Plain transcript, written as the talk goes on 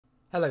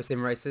Hello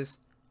sim racers,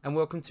 and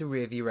welcome to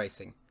RearView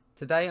Racing.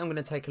 Today I'm going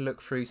to take a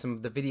look through some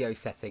of the video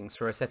settings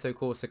for Assetto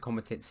Corsa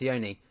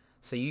Competizione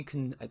so you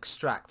can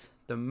extract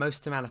the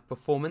most amount of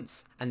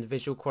performance and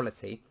visual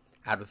quality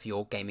out of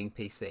your gaming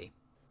PC.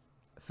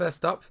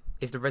 First up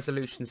is the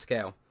resolution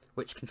scale,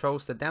 which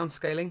controls the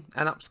downscaling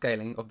and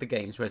upscaling of the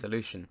game's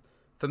resolution.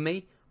 For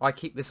me, I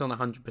keep this on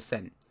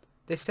 100%.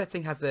 This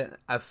setting has an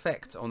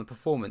effect on the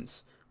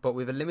performance, but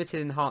with a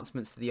limited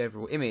enhancements to the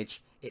overall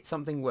image, it's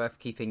something worth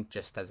keeping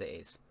just as it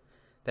is.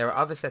 There are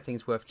other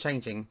settings worth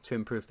changing to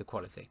improve the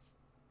quality.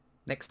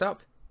 Next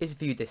up is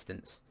view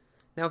distance.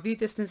 Now view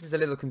distance is a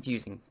little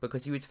confusing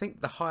because you would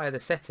think the higher the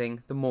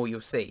setting, the more you'll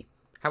see.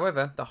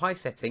 However, the high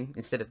setting,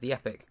 instead of the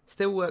epic,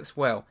 still works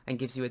well and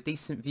gives you a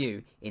decent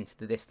view into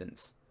the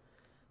distance.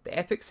 The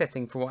epic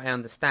setting, from what I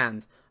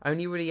understand,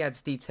 only really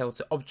adds detail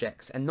to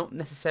objects and not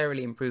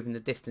necessarily improving the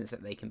distance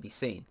that they can be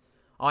seen.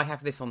 I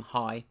have this on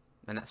high,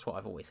 and that's what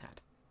I've always had.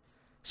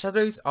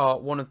 Shadows are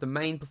one of the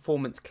main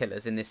performance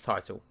killers in this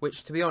title,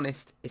 which to be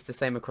honest is the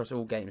same across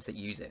all games that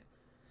use it.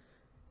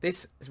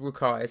 This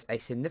requires a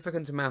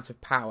significant amount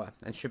of power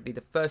and should be the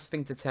first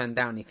thing to turn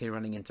down if you're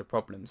running into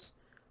problems.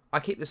 I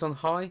keep this on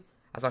high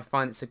as I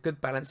find it's a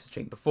good balance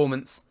between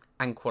performance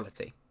and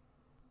quality.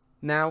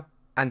 Now,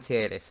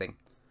 anti-aliasing.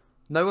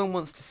 No one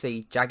wants to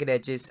see jagged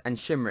edges and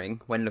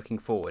shimmering when looking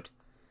forward.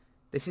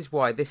 This is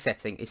why this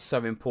setting is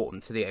so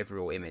important to the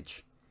overall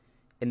image.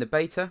 In the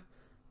beta,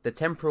 the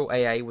temporal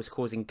AA was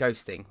causing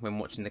ghosting when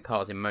watching the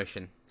cars in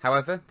motion.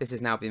 However, this has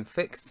now been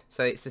fixed,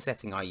 so it's the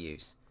setting I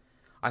use.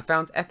 I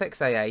found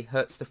FXAA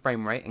hurts the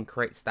frame rate and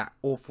creates that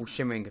awful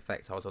shimmering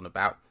effect I was on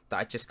about that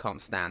I just can't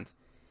stand.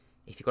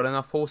 If you've got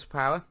enough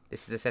horsepower,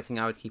 this is a setting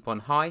I would keep on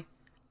high,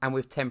 and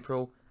with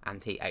temporal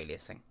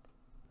anti-aliasing.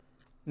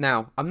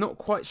 Now, I'm not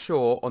quite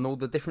sure on all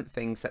the different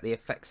things that the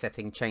effect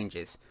setting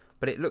changes,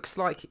 but it looks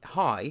like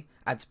high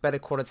adds better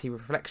quality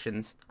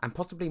reflections and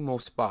possibly more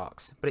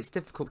sparks, but it's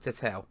difficult to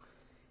tell.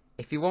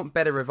 If you want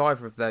better of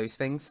either of those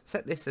things,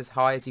 set this as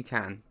high as you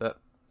can,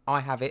 but I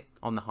have it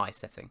on the high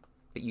setting.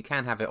 But you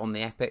can have it on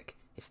the epic,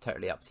 it's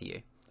totally up to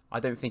you. I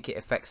don't think it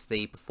affects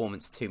the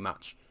performance too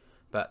much,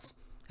 but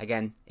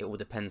again, it all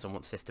depends on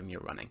what system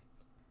you're running.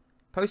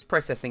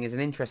 Post-processing is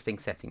an interesting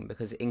setting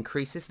because it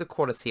increases the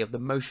quality of the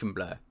motion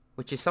blur,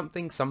 which is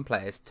something some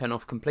players turn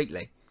off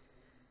completely.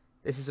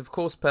 This is of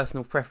course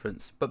personal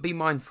preference, but be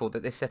mindful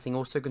that this setting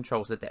also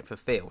controls the depth of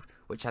field,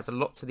 which has a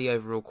lot to the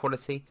overall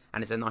quality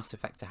and is a nice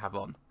effect to have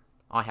on.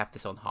 I have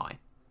this on high.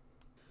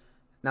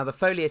 Now the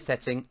Folio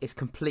setting is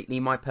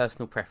completely my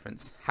personal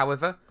preference.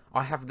 However,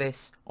 I have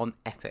this on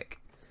epic,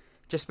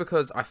 just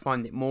because I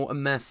find it more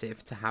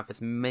immersive to have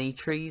as many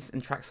trees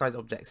and trackside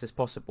objects as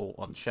possible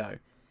on show.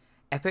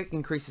 Epic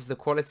increases the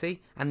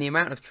quality and the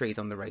amount of trees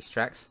on the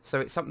racetracks, so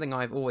it's something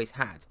I've always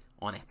had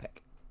on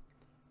epic.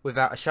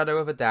 Without a shadow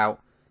of a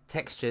doubt,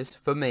 textures,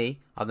 for me,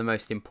 are the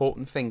most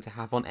important thing to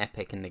have on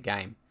epic in the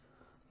game.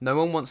 No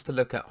one wants to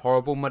look at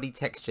horrible muddy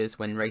textures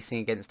when racing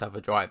against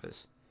other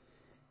drivers.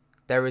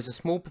 There is a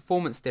small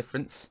performance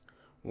difference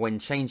when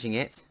changing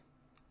it,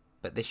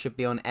 but this should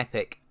be on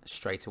epic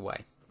straight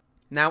away.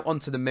 Now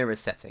onto the mirror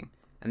setting,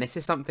 and this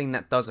is something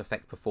that does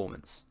affect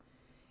performance.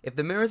 If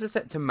the mirrors are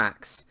set to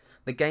max,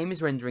 the game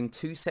is rendering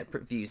two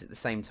separate views at the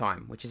same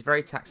time, which is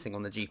very taxing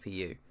on the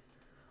GPU.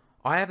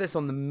 I have this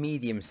on the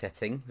medium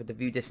setting with the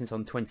view distance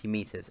on 20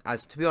 meters,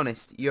 as to be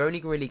honest, you're only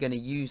really going to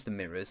use the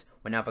mirrors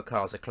when other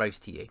cars are close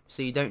to you,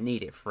 so you don't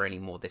need it for any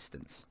more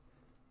distance.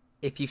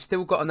 If you've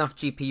still got enough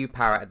GPU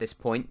power at this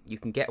point, you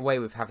can get away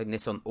with having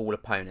this on all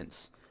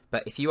opponents,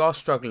 but if you are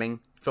struggling,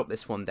 drop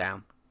this one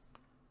down.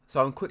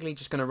 So I'm quickly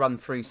just going to run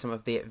through some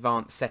of the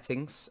advanced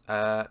settings.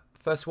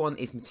 First one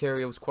is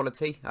materials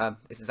quality.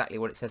 It's exactly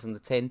what it says on the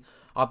tin.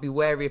 I'll be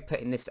wary of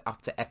putting this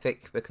up to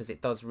epic because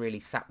it does really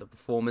sap the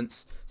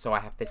performance, so I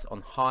have this on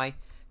high.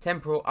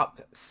 Temporal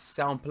up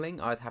sampling,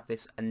 I'd have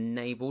this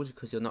enabled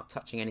because you're not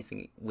touching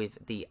anything with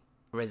the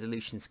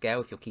resolution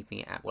scale if you're keeping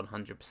it at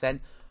 100%.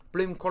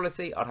 Bloom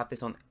quality, I'd have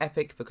this on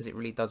epic because it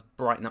really does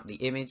brighten up the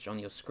image on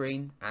your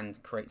screen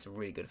and creates a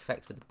really good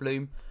effect with the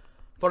bloom.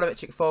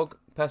 Volumetric fog,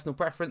 personal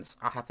preference,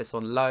 I have this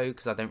on low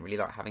because I don't really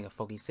like having a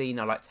foggy scene.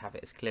 I like to have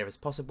it as clear as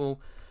possible.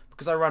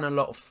 Because I run a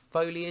lot of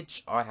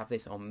foliage, I have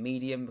this on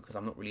medium because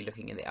I'm not really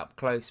looking at it up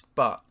close,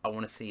 but I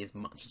want to see as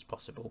much as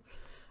possible.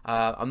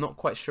 I'm not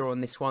quite sure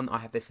on this one. I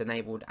have this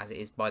enabled as it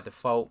is by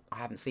default. I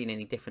haven't seen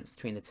any difference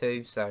between the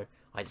two, so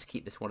I just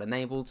keep this one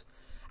enabled.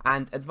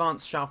 And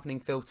advanced sharpening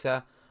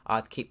filter,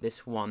 I'd keep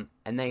this one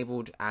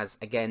enabled as,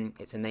 again,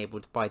 it's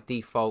enabled by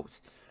default,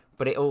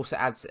 but it also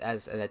adds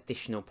as an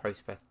additional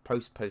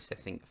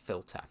post-processing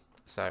filter.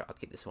 So I'd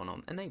keep this one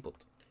on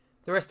enabled.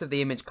 The rest of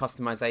the image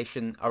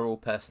customization are all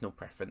personal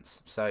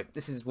preference. So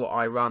this is what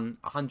I run,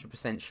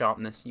 100%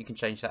 sharpness. You can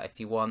change that if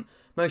you want.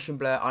 Motion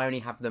blur, I only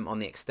have them on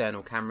the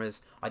external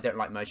cameras. I don't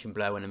like motion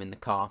blur when I'm in the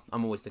car.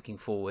 I'm always looking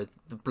forward.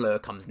 The blur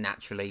comes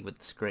naturally with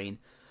the screen.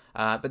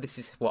 But this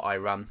is what I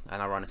run,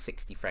 and I run a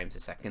 60 frames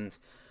a second.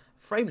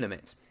 Frame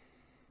limit.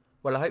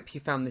 Well, I hope you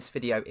found this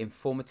video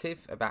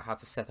informative about how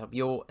to set up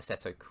your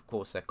Assetto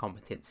Corsa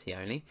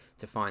Competizione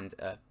to find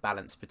a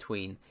balance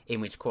between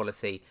image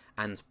quality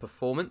and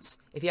performance.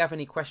 If you have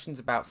any questions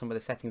about some of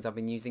the settings I've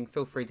been using,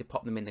 feel free to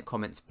pop them in the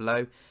comments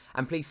below,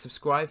 and please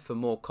subscribe for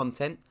more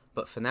content.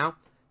 But for now,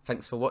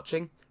 thanks for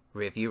watching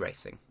RearView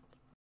Racing.